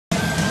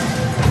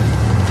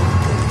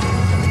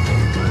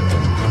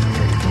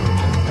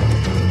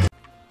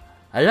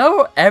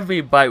Hello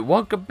everybody,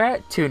 welcome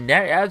back to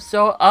another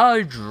episode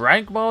of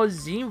Dragon Ball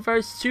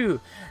Xenoverse 2.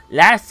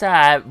 Last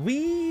time,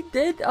 we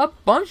did a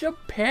bunch of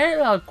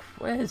parallel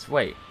quests.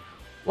 Wait,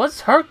 what's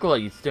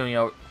Hercules doing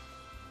over?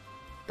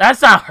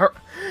 That's not Her-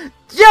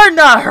 You're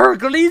not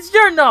Hercules,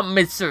 you're not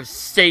Mr.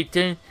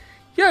 Satan.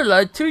 You're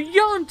like too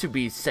young to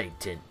be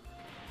Satan.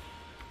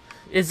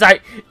 It's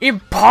like,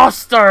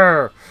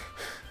 imposter!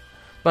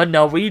 But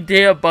no, we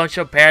did a bunch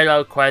of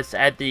parallel quests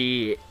at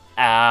the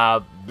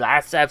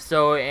last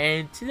episode,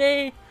 and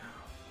today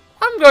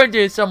I'm going to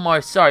do some more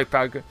story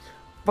progress.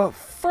 But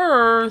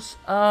first,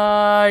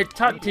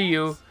 talk to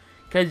you,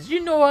 because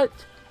you know what?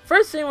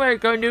 First thing we're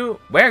going to do,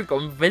 we're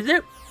going to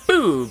visit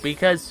Boo,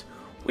 because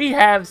we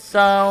have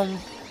some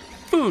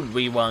food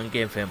we want to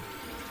give him.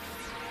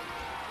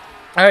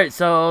 Alright,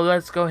 so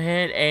let's go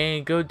ahead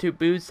and go to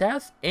Boo's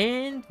house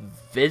and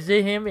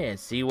visit him and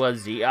see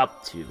what's he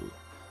up to.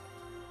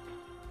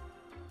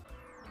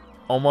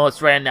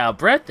 Almost ran out of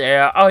breath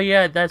there. Oh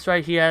yeah, that's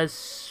right, he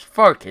has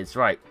 4 kids,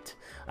 right.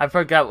 I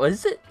forgot,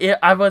 was it?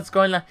 I was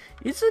going like,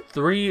 is it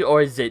 3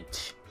 or is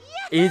it...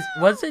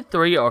 Was it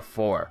 3 or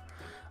 4?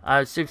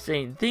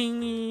 16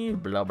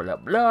 thingy, blah blah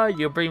blah,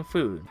 you bring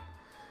food.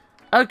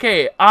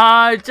 Okay,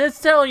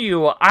 just telling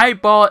you, I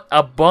bought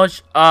a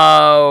bunch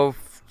of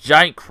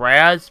giant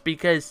crabs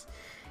because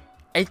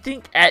I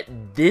think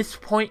at this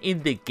point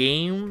in the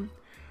game,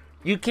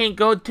 you can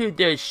go to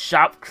the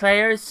shop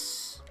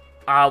clears.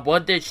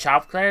 One of the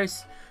shop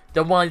clears,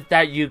 the ones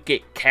that you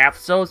get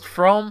capsules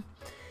from,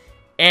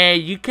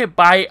 and you can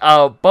buy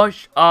a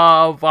bunch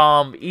of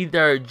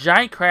either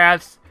giant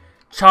crabs,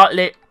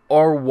 chocolate,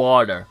 or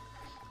water.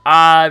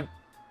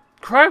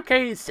 Crab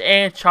cakes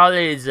and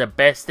chocolate is the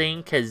best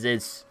thing because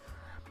it's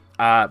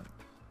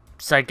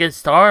 2nd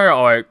star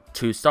or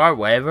 2-star,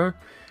 whatever.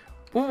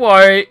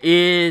 Water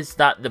is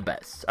not the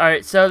best.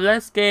 Alright, so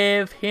let's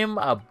give him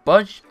a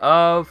bunch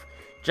of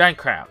giant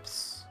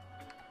crabs.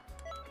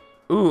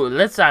 Ooh,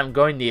 this time I'm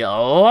going to need a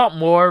lot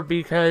more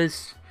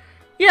because,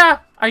 yeah,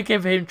 I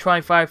gave him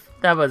 25.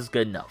 That was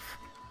good enough.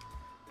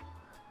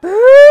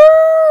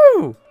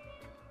 Boo!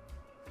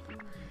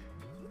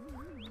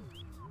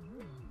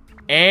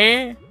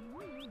 And...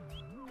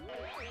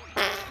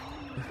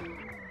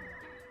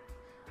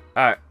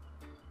 Alright.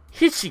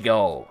 Here she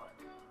go.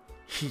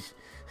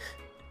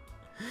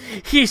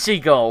 Here she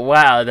go.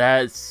 Wow,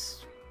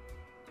 that's...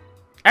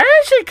 It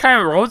actually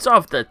kind of rolls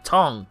off the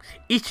tongue.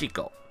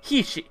 Ichigo.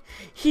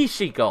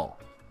 Hishigo.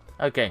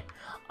 Okay.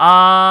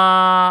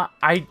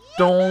 I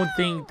don't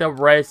think the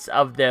rest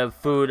of the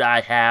food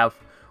I have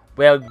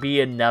will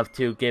be enough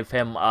to give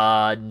him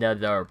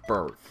another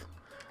birth.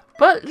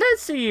 But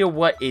let's see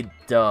what it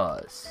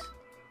does.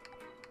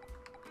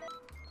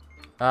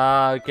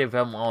 Give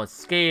him all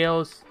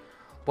scales.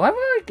 Why would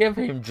I give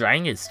him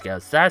dragon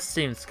scales? That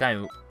seems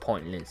kind of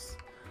pointless.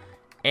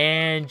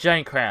 And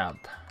giant crab.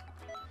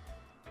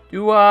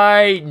 Do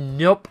I?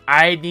 Nope,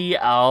 I need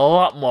a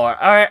lot more.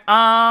 Alright,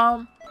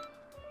 I'm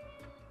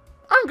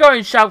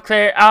going shop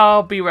clear.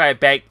 I'll be right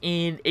back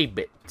in a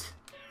bit.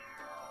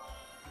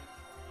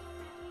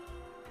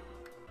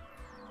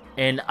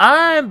 And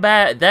I'm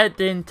back. That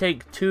didn't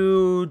take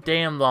too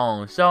damn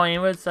long. So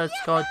anyways, let's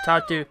go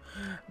talk to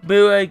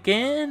Boo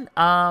again.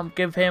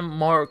 Give him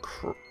more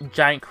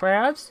giant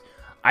crabs.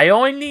 I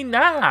only need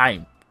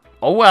 9.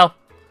 Oh well.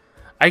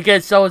 I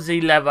guess those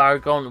 11 are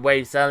going to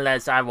waste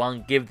unless I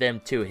want to give them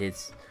to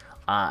his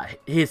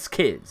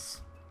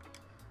kids.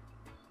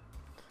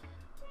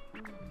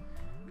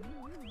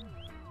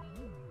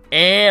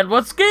 And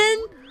what's good?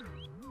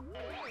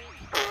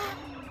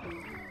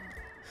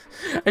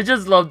 I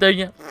just love doing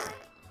it.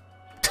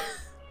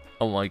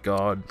 Oh my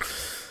god.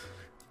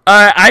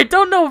 I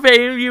don't know if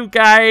any of you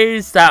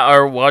guys that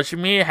are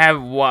watching me have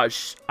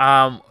watched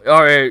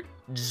or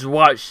just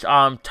watched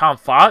Tom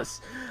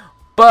Fox.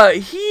 But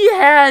he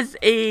has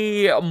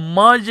a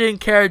Majin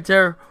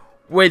character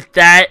with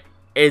that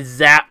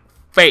exact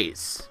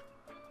face.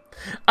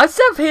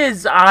 Except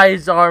his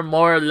eyes are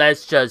more or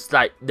less just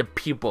like the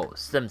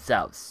pupils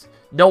themselves.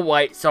 No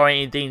whites or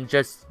anything,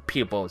 just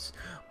pupils.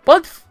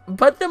 But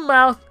the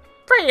mouth,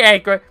 pretty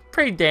accurate,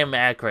 pretty damn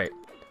accurate.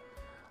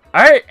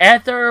 Alright,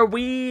 after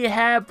we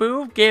have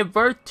Boo give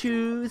birth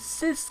to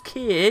 6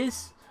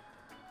 kids.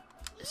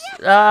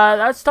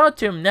 Let's talk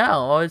to him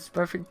now. Oh, it's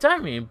perfect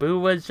timing. Boo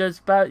was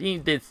just about to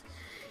eat this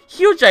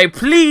huge egg.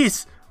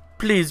 Please,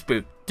 please,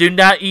 Boo, do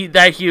not eat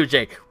that huge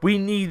egg. We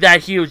need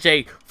that huge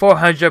egg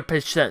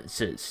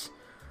 400%.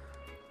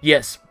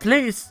 Yes,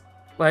 please.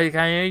 What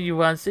kind of you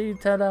want to see?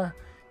 Ta-da.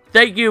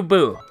 Thank you,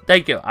 Boo.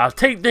 Thank you. I'll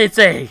take this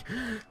egg.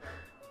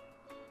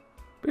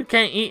 Boo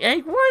can't eat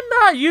egg. Why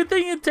not? You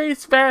think it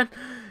tastes bad?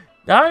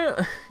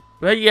 No.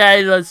 But yeah,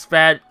 it looks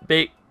bad.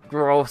 Big,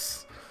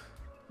 gross.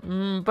 But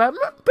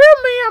Boo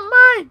me and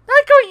mine,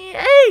 not going to eat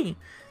egg.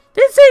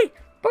 This egg,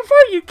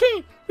 before you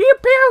came, the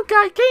pale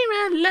guy came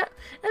and left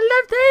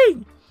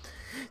egg.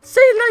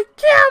 Say like,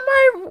 get out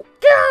of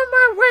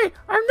my way.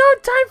 I've no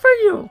time for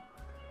you.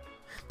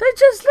 They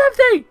just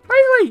left egg.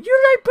 By the way, you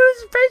like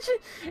Boo's invention?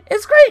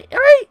 It's great,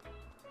 alright?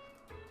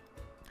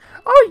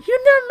 Oh, you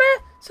never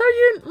met So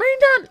you may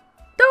not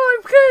know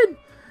I'm good.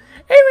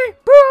 Anyway,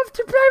 we're off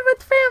to play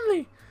with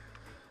family.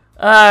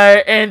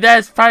 And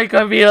that's probably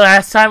gonna be the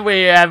last time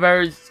we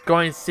ever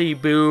going to see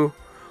Boo.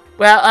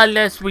 Well,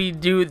 unless we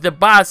do the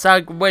boss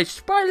hug, which,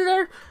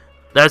 spoiler,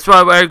 that's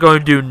what we're going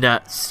to do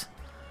next.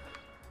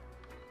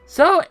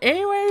 So,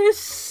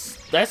 anyways,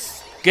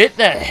 let's get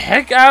the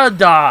heck out of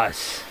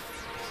Dodge.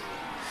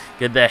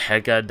 Get the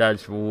heck out of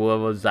Dodge. What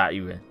was that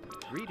even?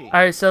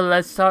 Alright, so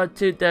let's talk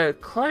to the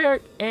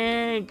cleric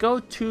and go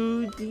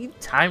to the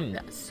time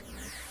nest.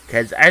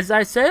 Because as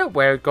I said,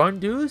 we're going to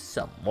do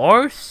some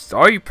more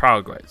story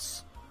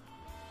progress.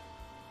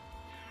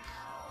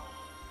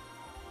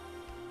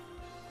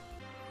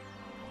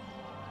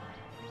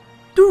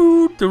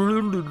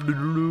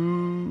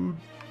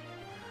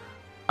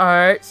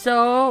 Alright,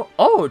 so...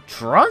 Oh,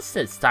 trust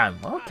this time.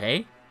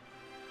 Okay.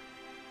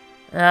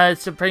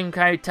 Supreme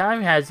Kai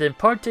Time has an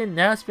important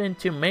announcement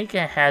to make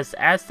and has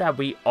asked that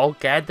we all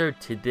gather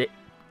today.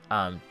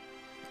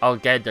 All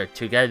gather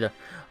together.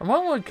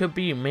 What could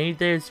be made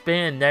there's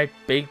been a next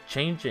big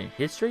change in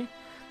history?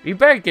 We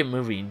better get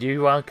moving. Do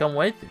you want to come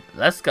with?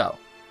 Let's go.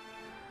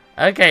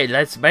 Okay,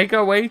 let's make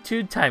our way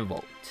to Time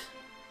Vault.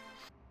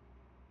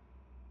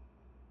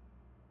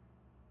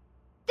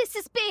 This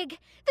is big.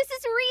 This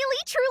is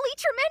really, truly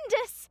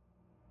tremendous.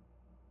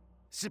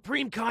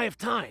 Supreme Kai of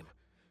Time.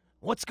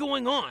 What's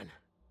going on?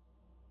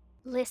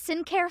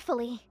 Listen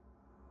carefully.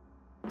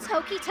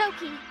 Toki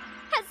Toki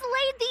has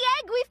laid the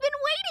egg we've been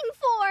waiting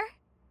for.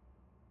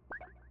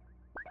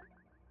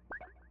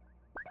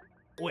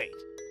 Wait,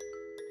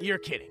 you're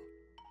kidding.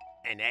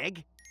 An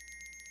egg?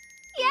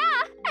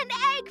 Yeah, an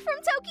egg from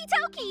Toki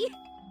Toki.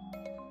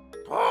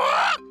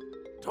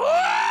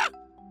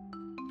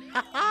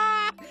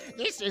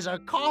 This is a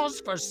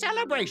cause for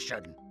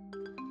celebration.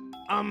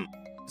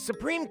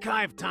 Supreme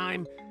Kai of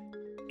Time,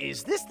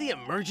 is this the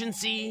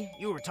emergency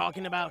you were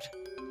talking about?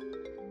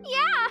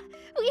 Yeah,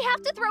 we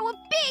have to throw a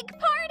big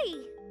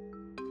party.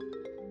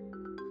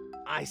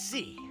 I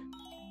see.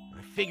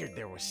 I figured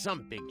there was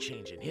some big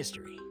change in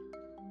history.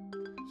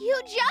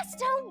 You just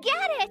don't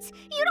get it.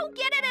 You don't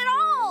get it at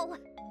all.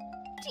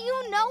 Do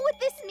you know what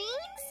this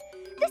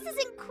means? This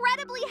is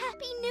incredibly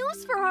happy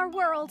news for our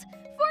world.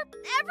 For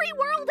every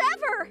world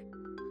ever.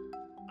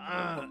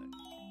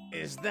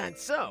 Is that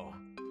so?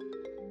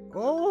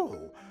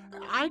 Oh,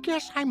 I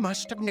guess I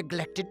must have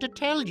neglected to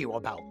tell you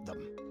about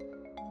them.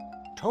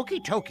 Toki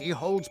Toki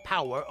holds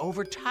power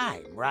over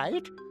time,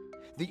 right?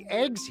 The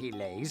eggs he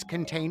lays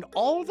contain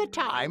all the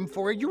time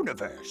for a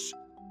universe.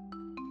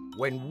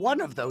 When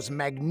one of those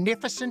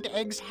magnificent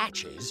eggs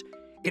hatches,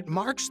 it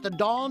marks the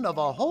dawn of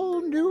a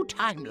whole new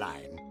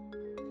timeline.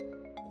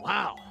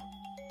 Wow,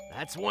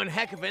 that's one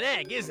heck of an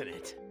egg, isn't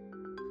it?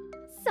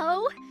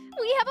 So,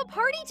 we have a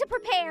party to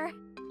prepare.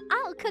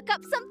 I'll cook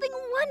up something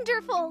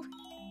wonderful.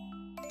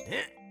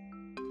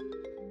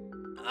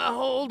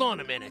 Hold on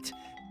a minute.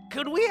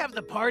 Could we have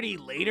the party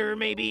later,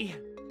 maybe?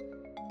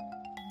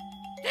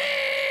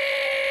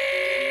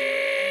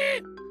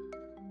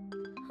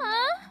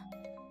 Huh?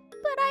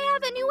 But I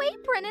have a new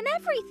apron and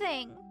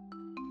everything.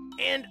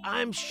 And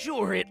I'm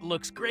sure it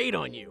looks great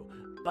on you,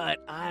 but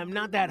I'm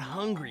not that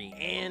hungry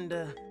and,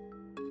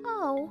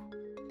 Oh.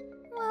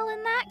 Well,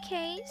 in that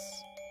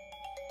case...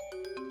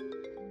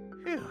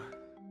 Phew.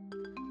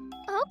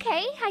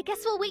 Okay, I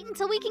guess we'll wait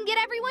until we can get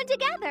everyone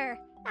together.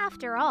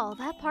 After all,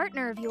 that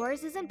partner of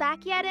yours isn't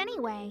back yet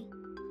anyway.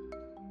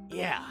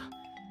 Yeah.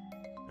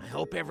 I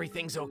hope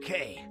everything's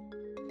okay.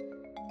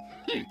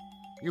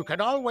 You can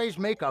always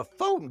make a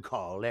phone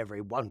call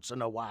every once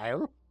in a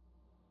while.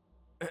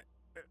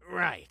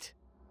 Right.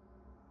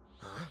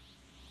 Huh?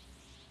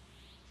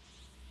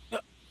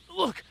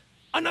 Look!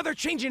 Another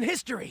change in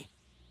history!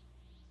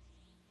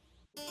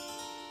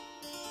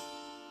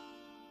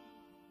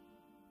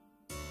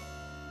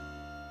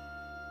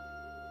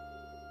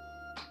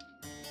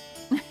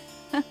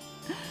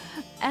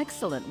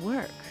 Excellent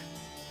work.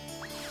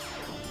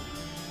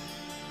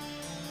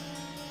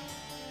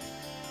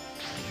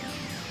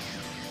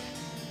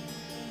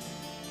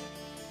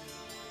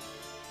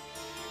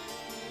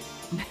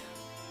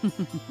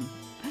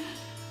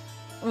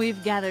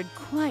 We've gathered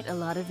quite a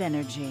lot of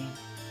energy.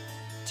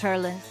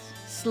 Turles,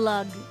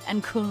 Slug,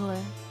 and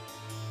Cooler,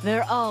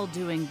 they're all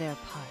doing their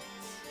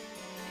parts.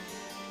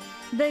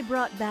 They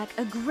brought back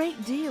a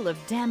great deal of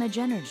damage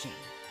energy,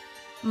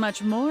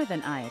 much more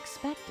than I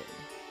expected.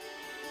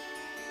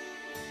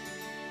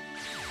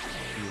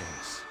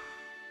 Yes.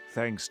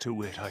 Thanks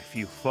to it, I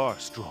feel far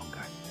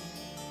stronger.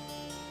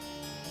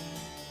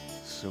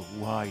 So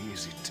why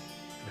is it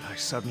that I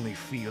suddenly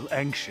feel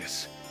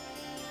anxious?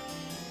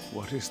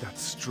 What is that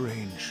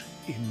strange,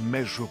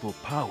 immeasurable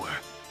power?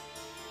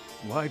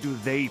 Why do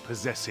they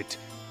possess it,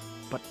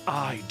 but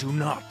I do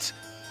not?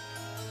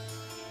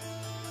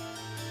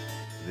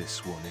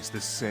 This one is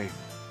the same.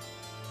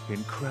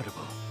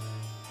 Incredible.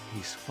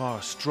 He's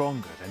far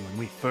stronger than when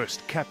we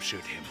first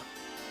captured him.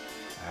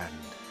 And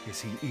is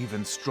he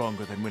even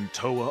stronger than when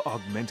Toa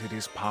augmented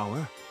his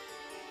power?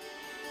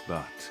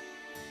 But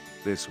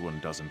this one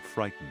doesn't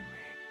frighten me.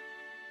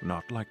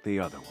 Not like the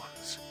other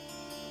ones.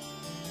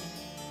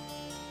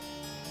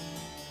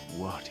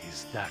 What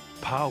is that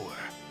power?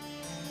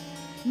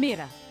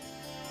 Mira,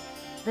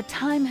 the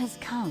time has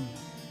come.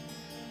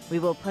 We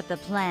will put the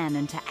plan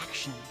into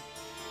action.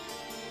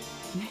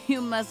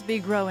 You must be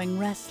growing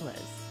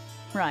restless,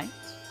 right?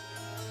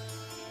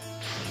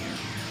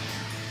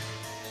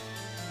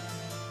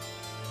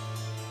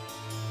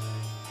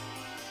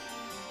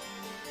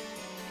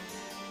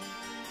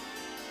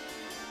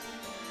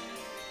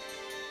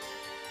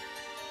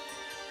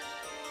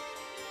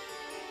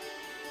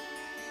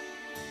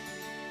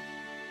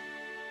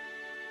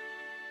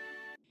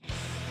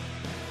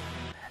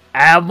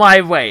 Out of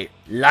my way!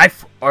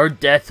 Life or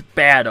death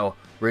battle.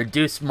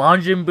 Reduce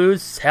Majin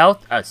Buu's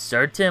health a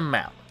certain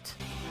amount.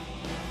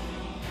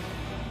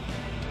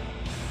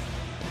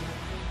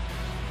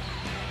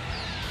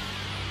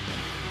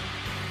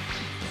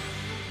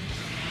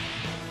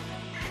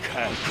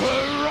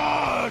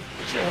 Kakarot!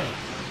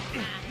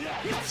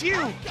 It's you!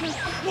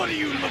 What are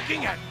you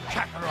looking at,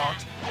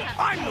 Kakarot?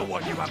 I'm the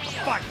one you have to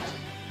fight!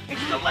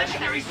 It's the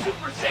legendary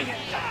Super Saiyan,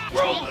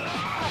 Broly!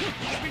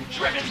 He's been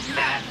driven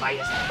mad by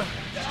his...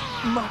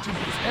 Majin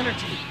Buu's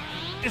energy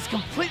is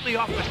completely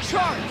off the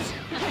charts!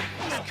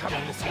 He's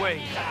coming this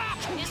way.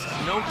 This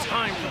is no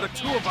time for the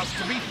two of us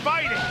to be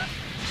fighting!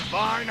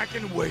 Fine, I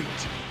can wait.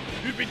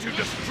 You'd be too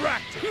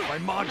distracted by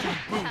Majin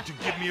Buu to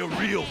give me a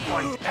real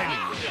fight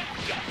anyway.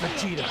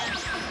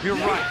 Vegeta, you're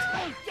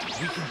right.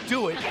 We can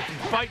do it if we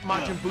fight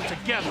Majin Buu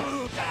together.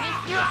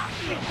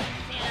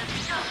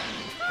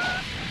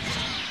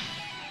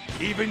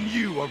 Even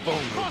you are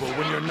vulnerable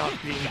when you're not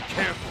being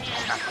careful.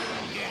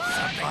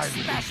 I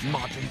release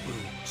Majin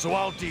Buu, so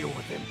I'll deal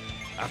with him.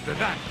 After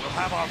that, we'll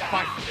have our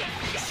fight.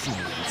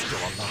 Assuming he's still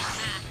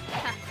alive.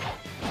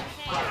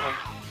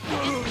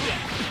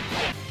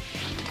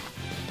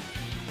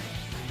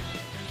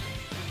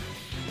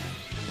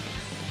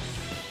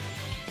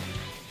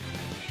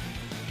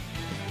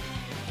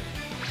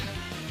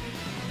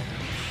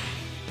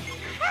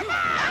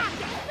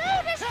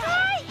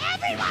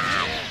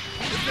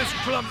 This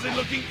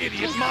clumsy-looking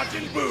idiot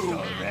Majin Buu!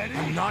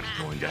 I'm not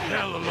going to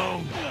hell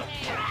alone.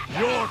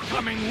 You're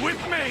coming with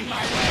me!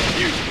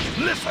 You,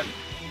 listen!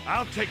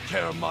 I'll take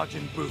care of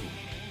Majin Buu.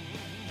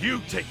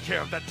 You take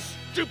care of that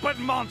stupid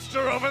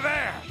monster over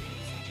there!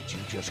 Did you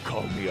just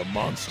call me a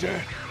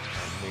monster?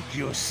 I'll make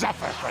you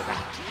suffer for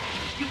that.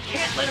 You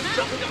can't let him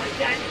jump into my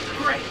daddy's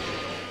grave!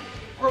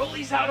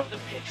 Broly's out of the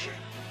picture.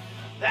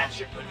 That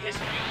should put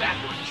history back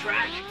on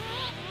track.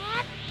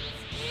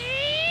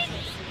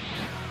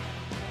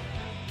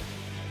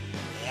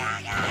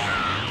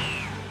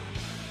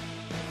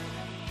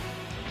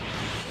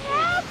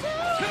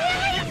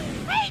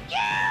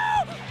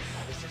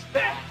 This is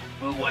bad.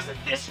 Buu wasn't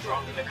this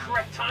strong in the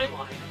correct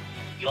timeline.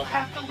 You'll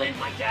have to lend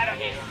my dad a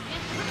hand.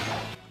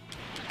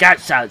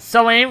 Gotcha.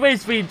 So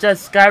anyways, we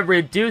just got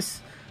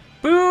reduced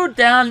Buu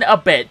down a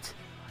bit.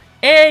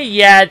 And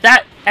yeah,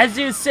 that, as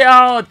you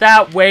saw,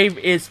 that wave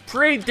is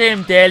pretty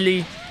damn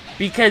deadly.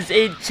 Because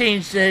it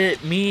changed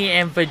me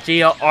and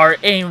Vegeta are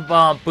aim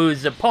on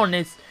Buu's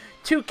opponents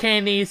to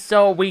candy,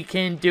 so we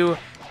can do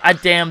a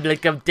damn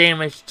lick of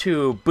damage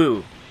to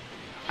Buu.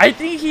 I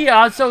think he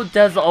also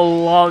does a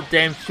lot of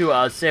damage to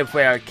us if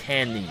we are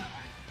candy.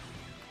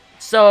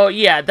 So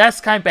yeah,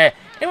 that's kind of bad.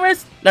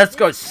 Anyways, let's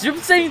go Super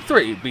Saiyan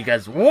 3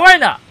 because why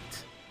not?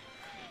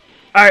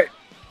 Alright,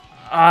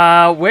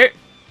 where?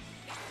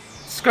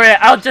 Screw it,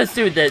 I'll just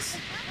do this.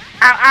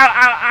 Ow, ow,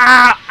 ow,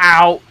 ow,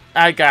 ow.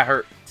 I got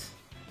hurt.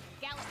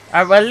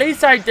 Alright, well, at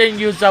least I didn't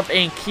use up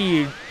any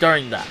ki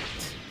during that.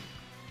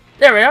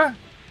 There we are.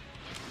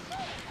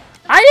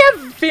 I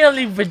have a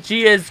feeling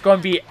Vegeta is going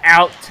to be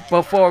out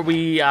before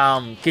we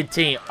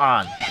continue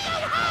on.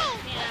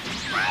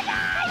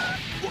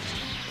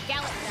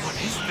 What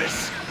is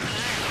this?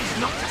 He's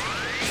not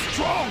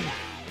strong.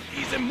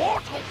 He's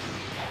immortal.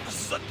 This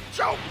is a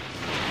joke.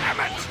 Damn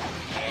it.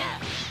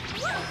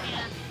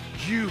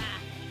 You,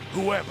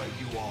 whoever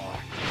you are,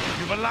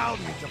 you've allowed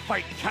me to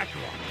fight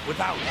Kakarot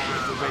without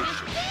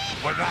reservation.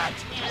 For that,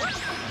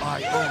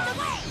 I owe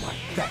you my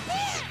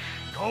thanks.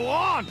 Go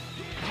on!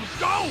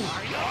 Go!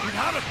 You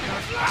have it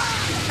because I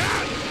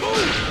can't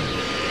move!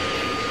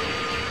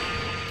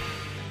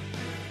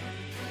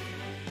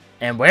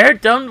 And we're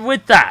done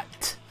with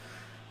that.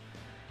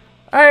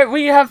 Alright,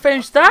 we have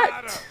finished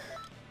that.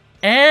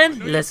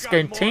 And let's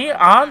continue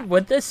on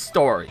with this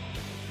story.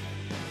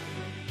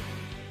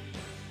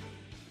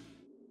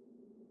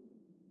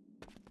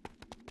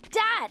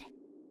 Dad!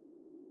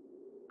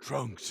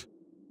 Trunks,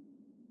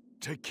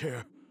 take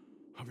care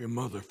of your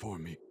mother for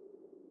me.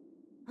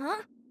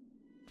 Huh?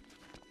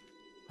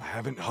 I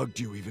haven't hugged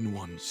you even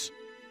once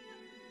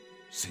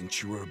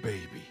since you were a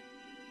baby.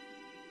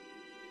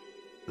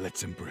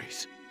 Let's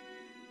embrace.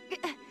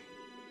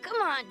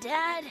 Come on,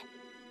 Dad.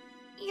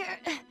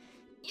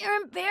 You're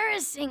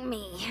embarrassing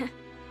me.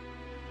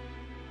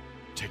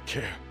 Take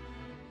care,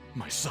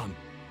 my son.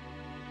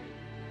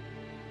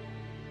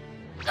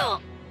 Oh.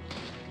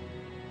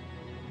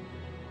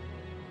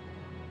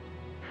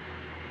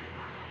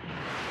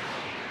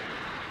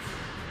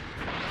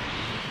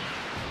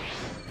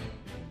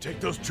 Take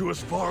those two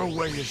as far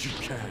away as you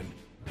can.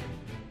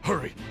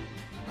 Hurry!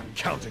 I'm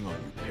counting on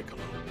you,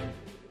 Piccolo.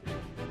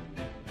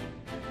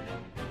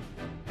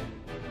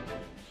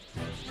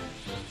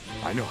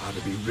 I know how to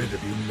be rid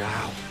of you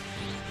now.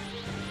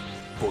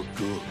 For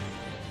good.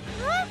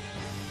 Huh?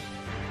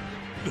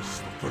 This is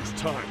the first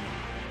time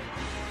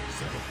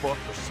he's ever fought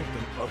for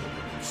something other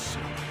than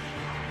himself.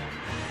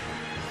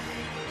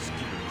 He's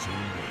given his own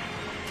way.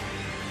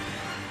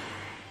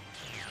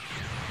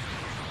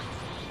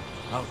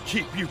 I'll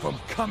keep you from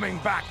coming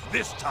back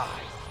this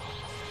time.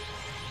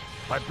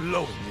 By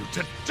blowing you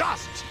to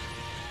dust!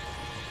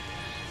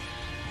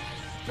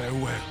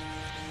 Farewell,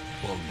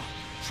 Bulma,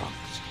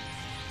 Trunks.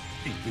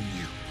 Even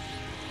you,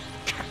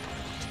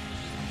 Kakarot.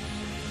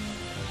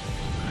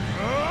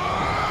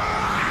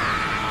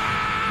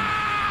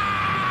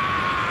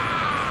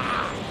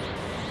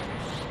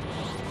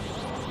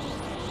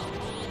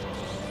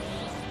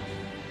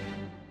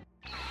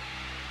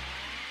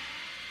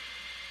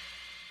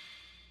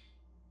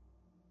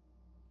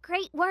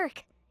 Great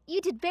work.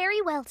 You did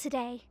very well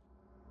today.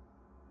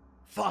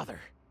 Father,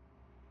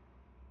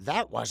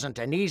 that wasn't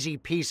an easy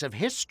piece of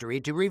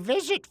history to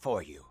revisit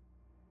for you.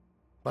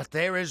 But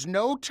there is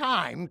no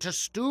time to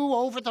stew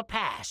over the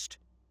past.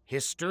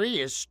 History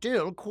is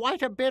still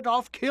quite a bit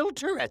off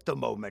kilter at the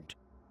moment.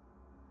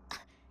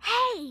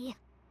 Hey!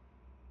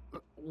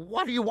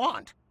 What do you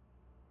want?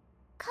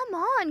 Come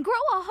on, grow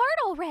a heart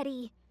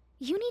already.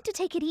 You need to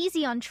take it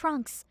easy on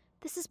Trunks.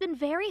 This has been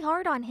very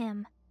hard on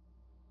him.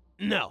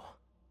 No.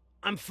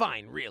 I'm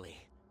fine,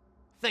 really.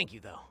 Thank you,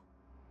 though.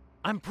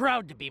 I'm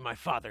proud to be my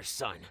father's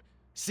son.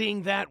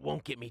 Seeing that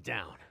won't get me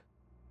down.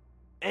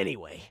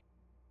 Anyway,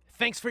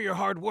 thanks for your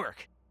hard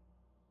work.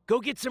 Go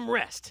get some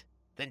rest,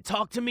 then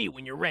talk to me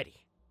when you're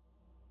ready.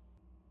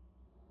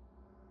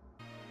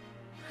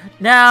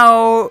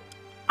 Now,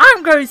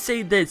 I'm going to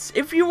say this.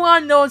 If you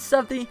want to know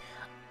something,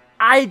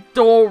 I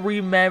don't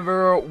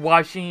remember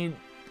watching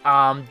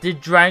the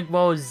Dragon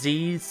Ball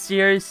Z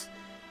series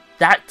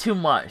that too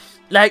much.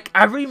 Like,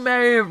 I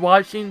remember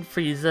watching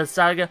Frieza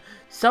Saga,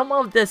 some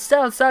of the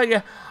Cell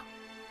Saga,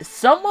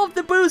 some of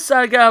the Buu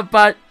Saga,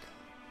 but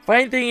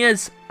funny thing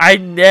is, I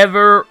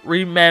never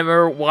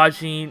remember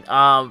watching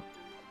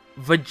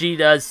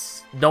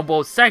Vegeta's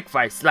Noble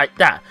Sacrifice like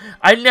that.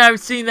 I never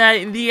seen that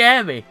in the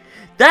anime.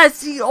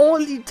 That's the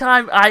only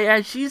time I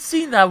actually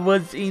seen that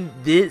was in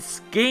this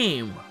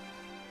game.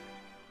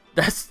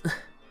 That's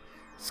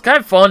it's kind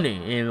of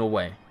funny in a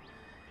way.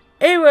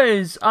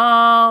 Anyways,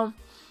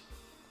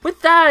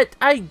 with that,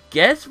 I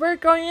guess we're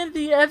going to end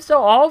the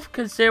episode off,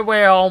 considering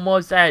we're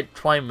almost at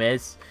 20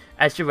 minutes.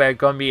 Actually, we're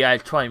going to be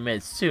at 20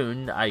 minutes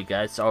soon, I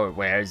guess, or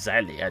we're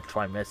exactly at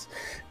 20 minutes.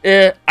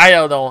 I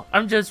don't know.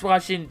 I'm just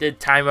watching the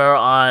timer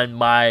on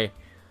my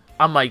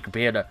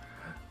computer.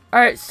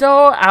 Alright,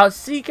 so I'll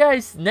see you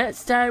guys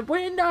next time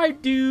when I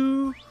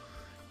do...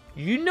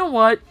 You know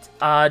what?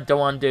 Don't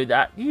want to do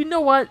that. You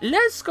know what?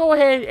 Let's go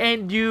ahead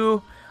and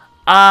do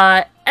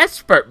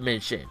expert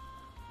mission.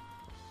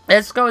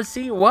 Let's go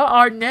see what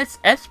our next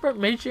expert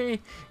mission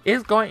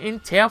is going to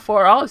entail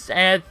for us,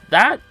 and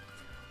that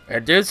we'll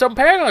do some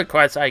parallel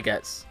quests, I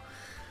guess.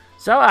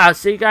 So I'll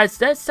see you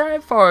guys next time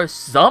for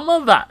some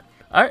of that.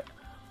 Alright,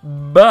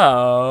 bye.